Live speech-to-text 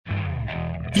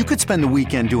You could spend the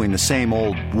weekend doing the same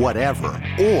old whatever,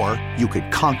 or you could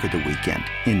conquer the weekend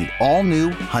in the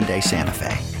all-new Hyundai Santa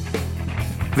Fe.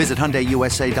 Visit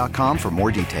HyundaiUSA.com for more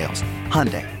details.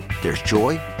 Hyundai, there's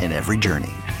joy in every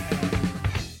journey.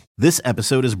 This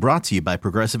episode is brought to you by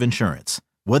Progressive Insurance.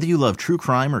 Whether you love true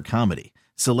crime or comedy,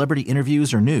 celebrity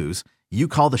interviews or news, you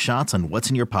call the shots on what's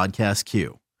in your podcast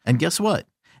queue. And guess what?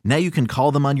 Now you can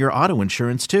call them on your auto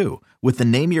insurance too with the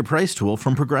Name Your Price tool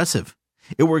from Progressive.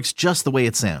 It works just the way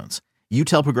it sounds. You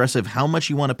tell Progressive how much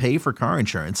you want to pay for car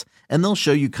insurance, and they'll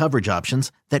show you coverage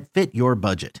options that fit your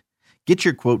budget. Get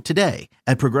your quote today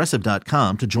at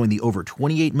Progressive.com to join the over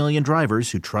 28 million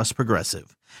drivers who trust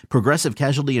Progressive. Progressive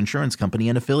Casualty Insurance Company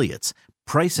and Affiliates.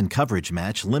 Price and coverage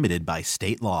match limited by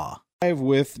state law. Live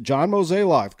with John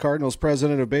Mozeliak, Cardinals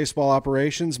President of Baseball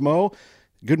Operations. Mo,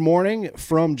 good morning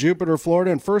from Jupiter,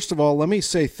 Florida. And first of all, let me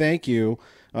say thank you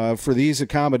for these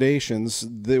accommodations.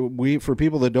 For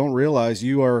people that don't realize,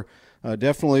 you are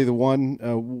definitely the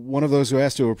one of those who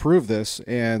has to approve this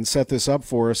and set this up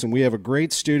for us. And we have a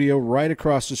great studio right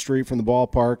across the street from the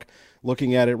ballpark.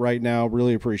 Looking at it right now,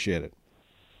 really appreciate it.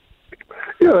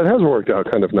 Yeah, it has worked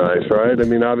out kind of nice, right? I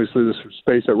mean, obviously, this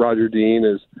space at Roger Dean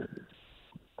is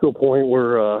to a point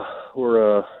where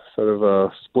we're sort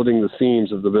of splitting the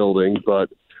seams of the building, but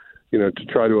to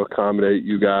try to accommodate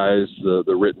you guys,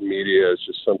 the written media is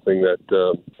just something that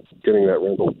getting that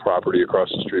rental property across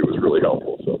the street was really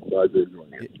helpful. So I've been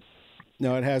enjoying it.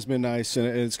 No, it has been nice, and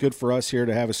it's good for us here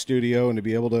to have a studio and to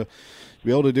be able to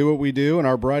do what we do. And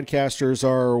our broadcasters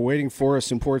are waiting for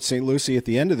us in Port St. Lucie at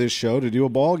the end of this show to do a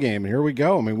ball game. And here we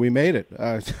go. I mean, we made it.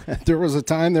 There was a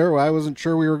time there where I wasn't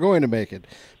sure we were going to make it,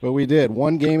 but we did.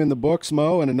 One game in the books,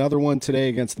 Mo, and another one today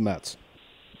against the Mets.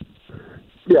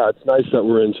 Yeah, it's nice that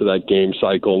we're into that game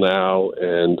cycle now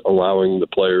and allowing the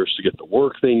players to get the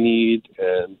work they need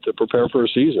and to prepare for a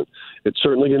season. It's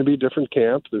certainly going to be a different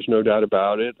camp. There's no doubt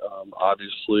about it.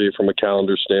 Obviously, from a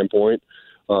calendar standpoint,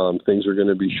 things are going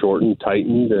to be shortened,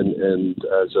 tightened, and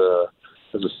as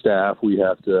a staff, we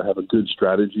have to have a good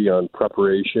strategy on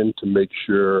preparation to make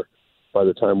sure by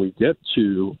the time we get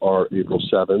to our April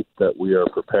 7th that we are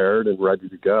prepared and ready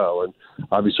to go. And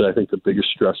obviously, I think the biggest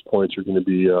stress points are going to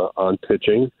be on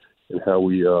pitching and how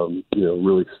we,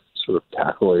 really sort of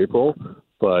tackle April.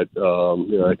 But,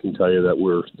 I can tell you that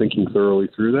we're thinking thoroughly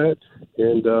through that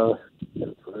and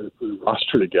trying to put a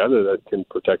roster together that can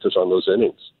protect us on those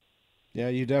innings. Yeah,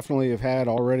 you definitely have had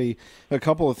already a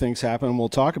couple of things happen, and we'll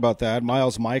talk about that.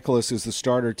 Miles Mikolas is the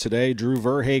starter today. Drew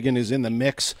Verhagen is in the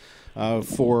mix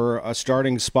for a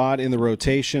starting spot in the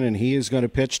rotation, and he is going to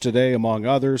pitch today, among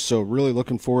others. So really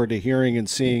looking forward to hearing and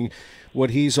seeing what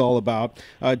he's all about.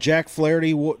 Jack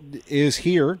Flaherty is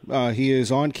here. He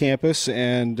is on campus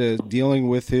and dealing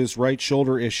with his right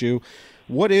shoulder issue.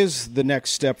 What is the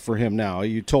next step for him now?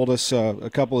 You told us a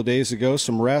couple of days ago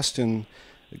some rest and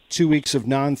 2 weeks of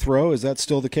non-throw. Is that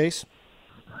still the case?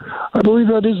 I believe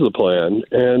that is the plan.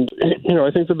 And, I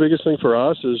think the biggest thing for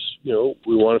us is,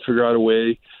 we want to figure out a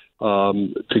way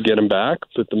to get him back.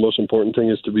 But the most important thing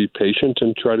is to be patient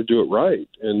and try to do it right.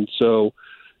 And so,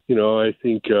 I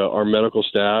think our medical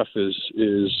staff is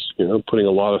putting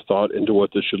a lot of thought into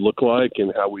what this should look like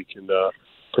and how we can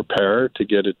prepare to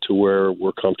get it to where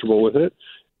we're comfortable with it.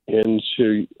 And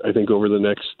so I think over the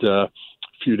next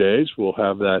few days we'll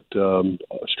have that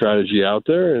strategy out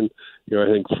there, and I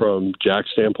think from Jack's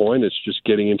standpoint it's just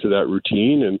getting into that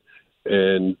routine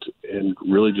and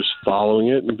really just following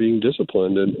it and being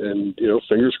disciplined and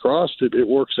fingers crossed it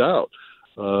works out.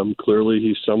 Clearly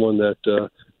he's someone that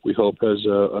we hope has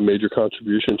a major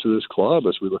contribution to this club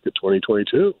as we look at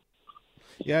 2022.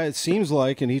 Yeah, it seems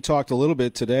like, and he talked a little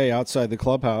bit today outside the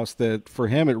clubhouse, that for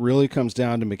him it really comes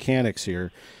down to mechanics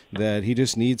here, that he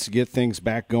just needs to get things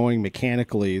back going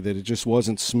mechanically, that it just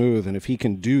wasn't smooth. And if he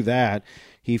can do that,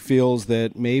 he feels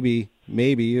that maybe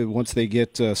once they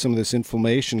get some of this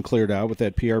inflammation cleared out with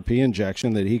that PRP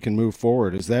injection, that he can move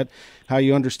forward. Is that how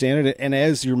you understand it? And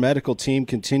as your medical team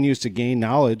continues to gain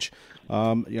knowledge,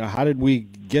 how did we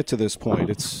get to this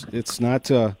point? It's not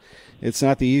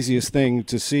the easiest thing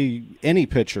to see any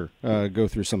pitcher go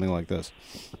through something like this.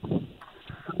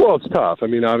 Well, it's tough. I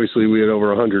mean, obviously we had over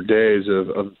 100 days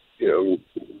of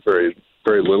very,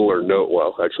 very little or no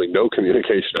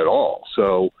communication at all.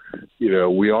 So,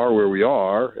 we are where we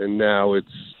are, and now it's,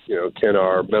 can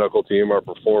our medical team, our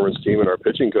performance team, and our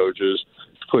pitching coaches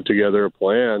put together a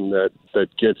plan that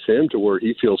gets him to where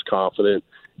he feels confident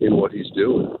in what he's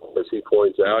doing. As he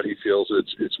points out, he feels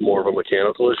it's more of a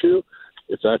mechanical issue.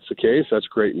 If that's the case, that's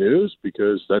great news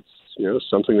because that's,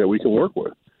 something that we can work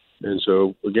with. And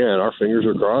so, again, our fingers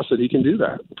are crossed that he can do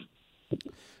that.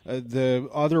 The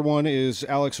other one is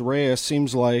Alex Reyes.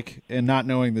 Seems like, and not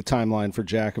knowing the timeline for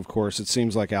Jack, of course, it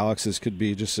seems like Alex's could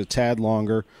be just a tad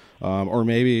longer, or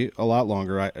maybe a lot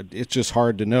longer. It's just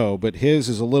hard to know. But his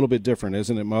is a little bit different,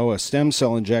 isn't it, Mo? A stem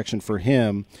cell injection for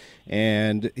him,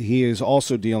 and he is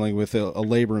also dealing with a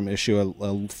labrum issue,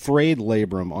 a frayed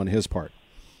labrum on his part.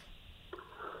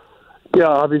 Yeah,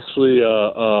 obviously,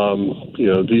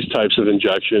 these types of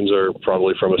injections are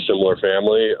probably from a similar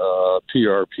family.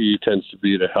 PRP tends to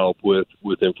be to help with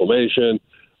inflammation.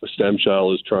 A stem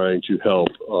cell is trying to help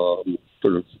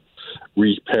sort of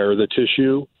repair the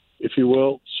tissue, if you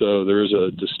will. So there is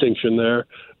a distinction there.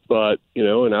 But, in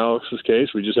Alex's case,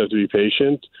 we just have to be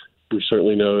patient. We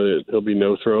certainly know that he'll be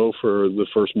no-throw for the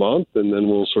first month, and then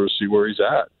we'll sort of see where he's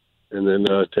at and then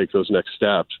take those next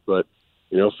steps. But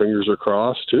fingers are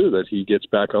crossed, too, that he gets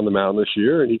back on the mound this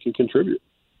year and he can contribute.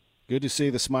 Good to see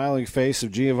the smiling face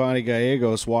of Giovanni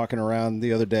Gallegos walking around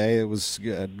the other day. It was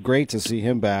great to see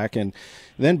him back. And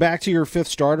then back to your fifth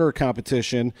starter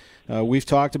competition. We've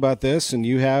talked about this, and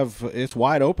it's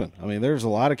wide open. I mean, there's a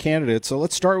lot of candidates. So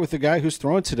let's start with the guy who's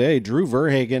throwing today. Drew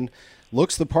Verhagen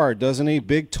looks the part, doesn't he?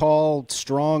 Big, tall,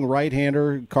 strong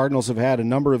right-hander. Cardinals have had a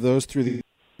number of those through the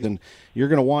season. You're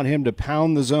going to want him to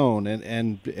pound the zone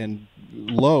and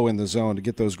low in the zone to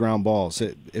get those ground balls.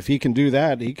 If he can do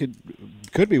that, he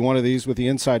could be one of these with the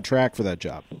inside track for that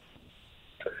job.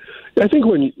 I think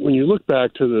when you look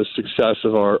back to the success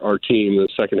of our team in the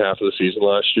second half of the season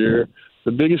last year,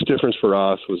 the biggest difference for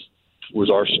us was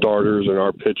our starters and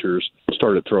our pitchers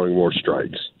started throwing more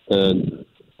strikes. And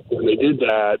when they did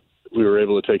that, we were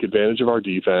able to take advantage of our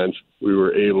defense. We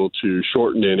were able to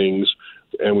shorten innings,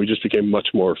 and we just became much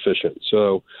more efficient.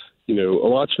 So, a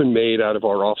lot's been made out of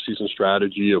our off-season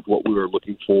strategy of what we were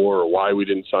looking for or why we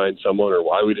didn't sign someone or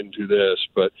why we didn't do this.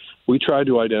 But we tried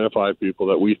to identify people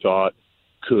that we thought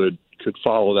could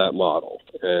follow that model.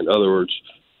 And in other words,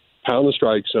 pound the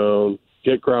strike zone,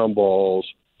 get ground balls,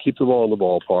 keep the ball in the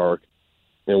ballpark,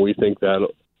 and we think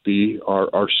that'll be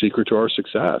our secret to our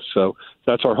success. So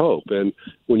that's our hope. And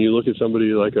when you look at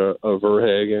somebody like a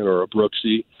Verhagen or a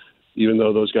Brooksy, even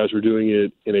though those guys were doing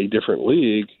it in a different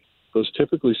league, those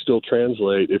typically still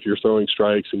translate if you're throwing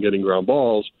strikes and getting ground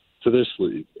balls to this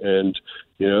league. And,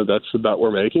 that's the bet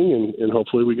we're making, and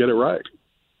hopefully we get it right.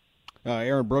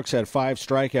 Aaron Brooks had 5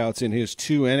 strikeouts in his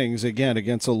 2 innings, again,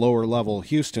 against a lower-level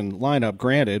Houston lineup,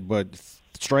 granted, but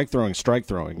strike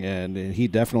throwing, and he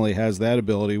definitely has that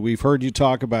ability. We've heard you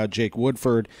talk about Jake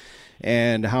Woodford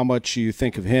and how much you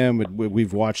think of him.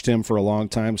 We've watched him for a long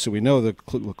time, so we know the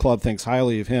club thinks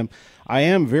highly of him. I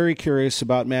am very curious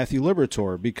about Matthew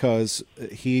Liberatore because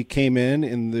he came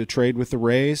in the trade with the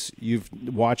Rays. You've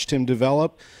watched him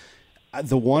develop.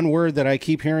 The one word that I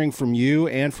keep hearing from you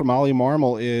and from Ollie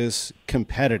Marmol is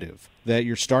competitive, that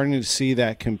you're starting to see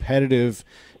that competitive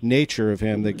nature of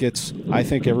him that gets, I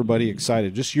think, everybody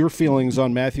excited. Just your feelings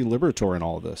on Matthew Liberatore and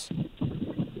all of this.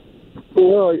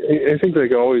 Well, I think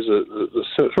like always, the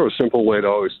sort of simple way to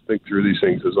always think through these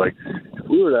things is like, if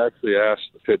we were to actually ask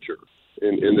the pitcher,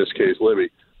 in this case, Libby,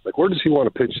 like, where does he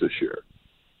want to pitch this year?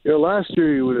 Last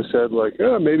year you would have said, like,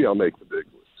 maybe I'll make the big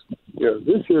leagues.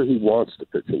 This year he wants to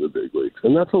pitch in the big leagues,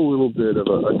 and that's a little bit of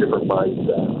a different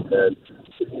mindset. And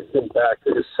if you think back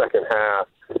to his second half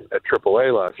at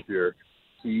AAA last year,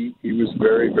 he was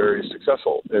very, very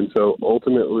successful. And so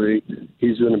ultimately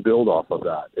he's going to build off of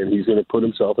that, and he's going to put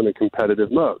himself in a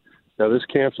competitive mode. Now, this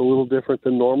camp's a little different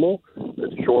than normal.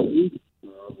 It's shortened.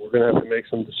 We're going to have to make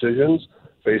some decisions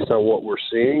based on what we're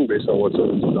seeing, based on what's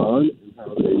done, and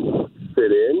how they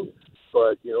fit in.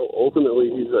 But, ultimately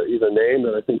he's a name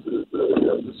that I think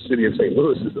the city of St.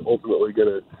 Louis is ultimately going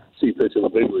to see pitch in the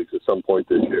big leagues at some point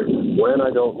this year. When,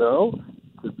 I don't know.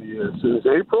 Could be as soon as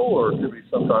April, or it could be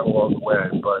sometime along the way.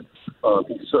 But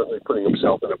he's certainly putting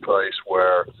himself in a place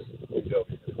where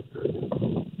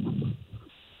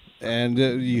And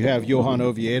you have Johan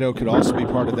Oviedo could also be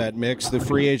part of that mix. The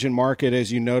free agent market,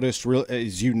 as you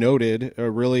noted,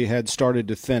 really had started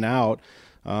to thin out,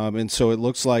 and so it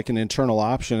looks like an internal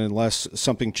option unless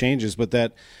something changes. But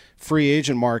that free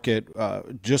agent market,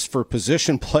 just for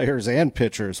position players and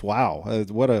pitchers, wow,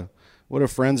 what a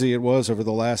frenzy it was over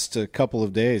the last couple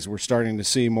of days. We're starting to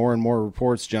see more and more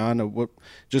reports, John.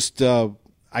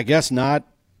 I guess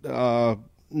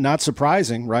not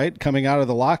surprising, right, coming out of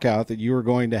the lockout that you were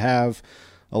going to have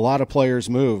a lot of players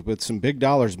move, but some big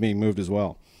dollars being moved as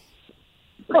well.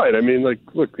 Right. I mean,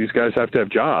 look, these guys have to have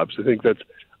jobs. I think that's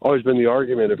always been the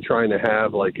argument of trying to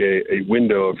have like a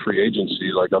window of free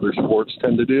agency like other sports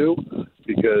tend to do,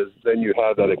 because then you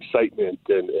have that excitement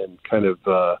and kind of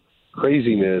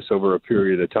craziness over a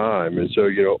period of time. And so,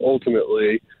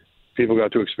 ultimately people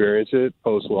got to experience it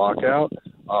post-lockout.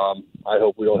 I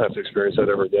hope we don't have to experience that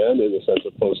ever again in the sense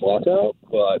of post-lockout,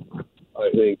 but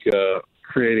I think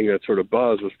creating that sort of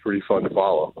buzz was pretty fun to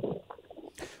follow.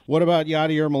 What about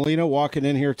Yadier Molina walking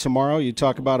in here tomorrow? You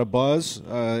talk about a buzz,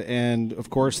 and, of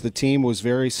course, the team was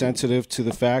very sensitive to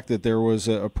the fact that there was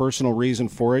a personal reason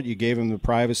for it. You gave him the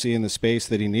privacy and the space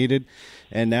that he needed,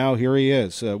 and now here he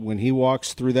is. When he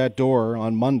walks through that door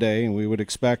on Monday, and we would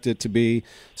expect it to be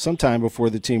sometime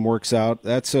before the team works out,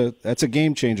 that's a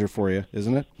game changer for you,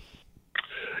 isn't it?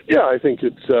 Yeah, I think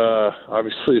it's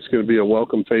obviously it's going to be a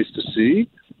welcome face to see,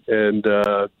 and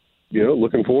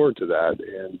looking forward to that.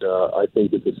 And I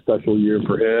think it's a special year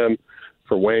for him,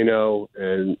 for Waino,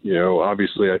 and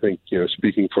obviously I think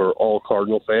speaking for all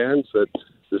Cardinal fans that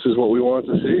this is what we want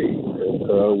to see,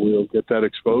 and we'll get that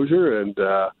exposure, and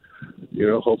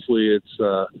hopefully it's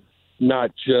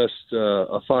not just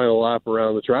a final lap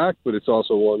around the track, but it's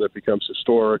also one that becomes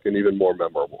historic and even more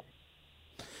memorable.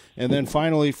 And then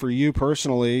finally, for you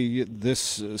personally,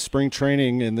 this spring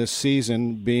training and this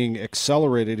season being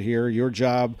accelerated here, your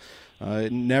job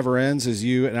it never ends as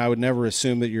you, and I would never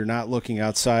assume that you're not looking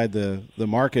outside the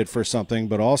market for something,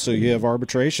 but also you have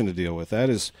arbitration to deal with. That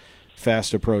is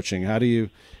fast approaching. How do you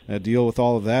deal with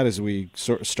all of that as we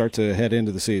start to head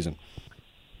into the season?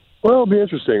 Well, it'll be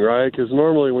interesting, right? Because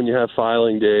normally when you have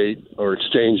filing date or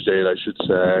exchange date, I should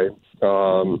say,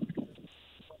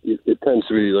 it tends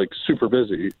to be like super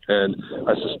busy, and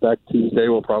I suspect Tuesday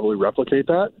will probably replicate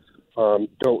that.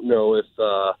 Don't know if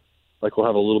we'll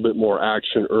have a little bit more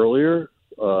action earlier.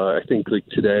 I think like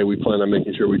today we plan on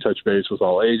making sure we touch base with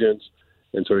all agents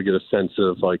and sort of get a sense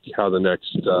of like how the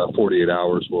next 48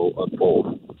 hours will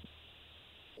unfold.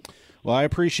 Well, I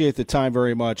appreciate the time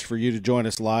very much for you to join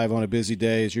us live on a busy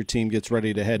day as your team gets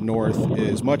ready to head north. It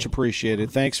is much appreciated.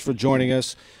 Thanks for joining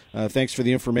us. Thanks for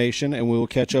the information, and we will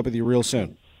catch up with you real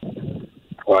soon.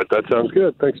 All right, that sounds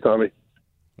good. Thanks, Tommy.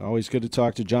 Always good to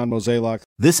talk to John Mozeliak.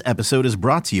 This episode is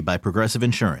brought to you by Progressive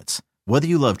Insurance. Whether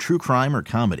you love true crime or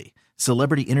comedy,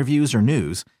 celebrity interviews or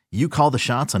news, you call the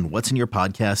shots on what's in your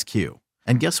podcast queue.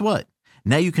 And guess what?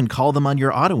 Now you can call them on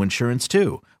your auto insurance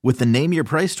too with the Name Your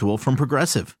Price tool from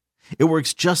Progressive. It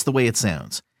works just the way it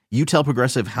sounds. You tell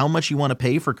Progressive how much you want to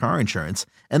pay for car insurance,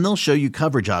 and they'll show you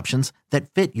coverage options that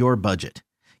fit your budget.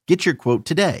 Get your quote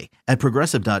today at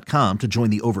Progressive.com to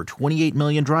join the over 28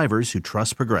 million drivers who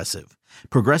trust Progressive.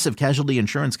 Progressive Casualty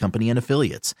Insurance Company and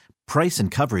Affiliates. Price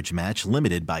and coverage match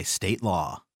limited by state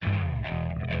law.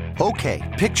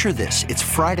 Okay, picture this. It's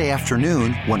Friday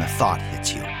afternoon when a thought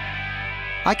hits you.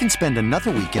 I can spend another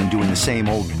weekend doing the same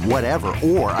old whatever,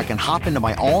 or I can hop into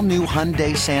my all-new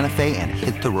Hyundai Santa Fe and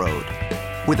hit the road.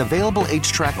 With available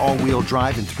H-Track all-wheel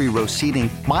drive and 3-row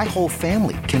seating, my whole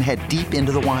family can head deep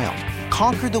into the wild.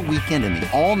 Conquer the weekend in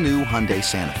the all-new Hyundai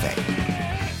Santa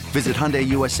Fe. Visit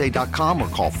HyundaiUSA.com or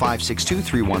call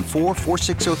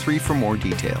 562-314-4603 for more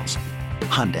details.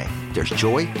 Hyundai, there's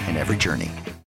joy in every journey.